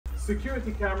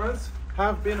security cameras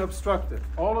have been obstructed.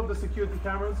 All of the security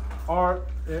cameras are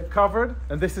covered,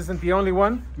 and this isn't the only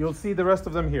one. You'll see the rest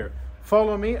of them here.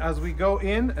 Follow me as we go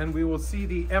in, and we will see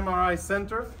the MRI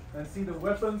center and see the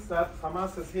weapons that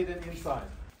Hamas has hidden inside.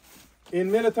 In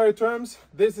military terms,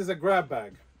 this is a grab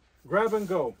bag, grab and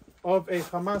go of a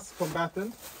Hamas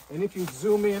combatant. And if you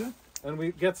zoom in and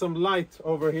we get some light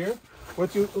over here,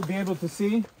 what you will be able to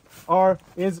see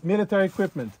is military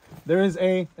equipment. There is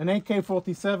an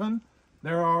AK-47,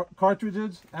 there are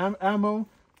cartridges, ammo,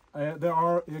 there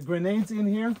are grenades in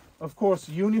here, of course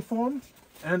uniform,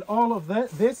 and all of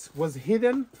this was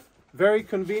hidden very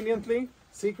conveniently,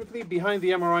 secretly behind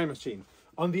the MRI machine.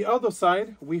 On the other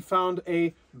side, we found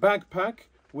a backpack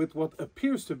with what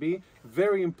appears to be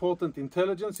very important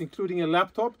intelligence, including a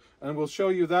laptop, and we'll show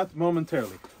you that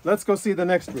momentarily. Let's go see the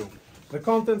next room. The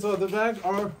contents of the bag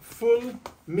are full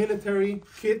military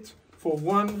kit for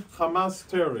one Hamas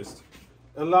terrorist.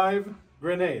 A live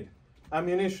grenade,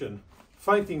 ammunition,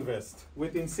 fighting vest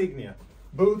with insignia,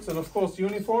 boots, and of course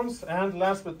uniforms, and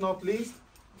last but not least,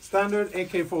 standard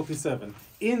AK-47.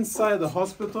 Inside the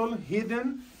hospital,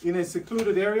 hidden in a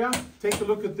secluded area, take a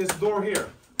look at this door here.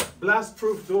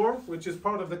 Blast-proof door, which is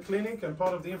part of the clinic and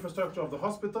part of the infrastructure of the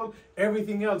hospital.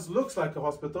 Everything else looks like a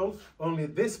hospital, only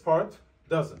this part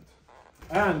doesn't.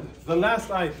 And the last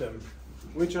item,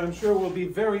 which I'm sure will be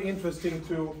very interesting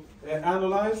to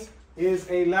analyze, is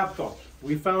a laptop.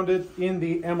 We found it in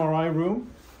the MRI room.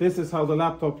 This is how the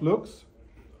laptop looks.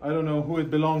 I don't know who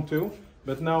it belonged to,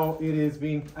 but now it is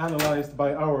being analyzed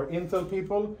by our intel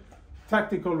people.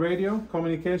 Tactical radio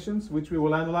communications, which we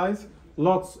will analyze.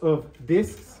 Lots of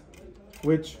disks,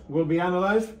 which will be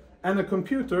analyzed. And a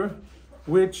computer,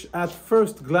 which at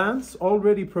first glance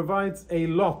already provides a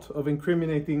lot of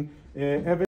incriminating evidence.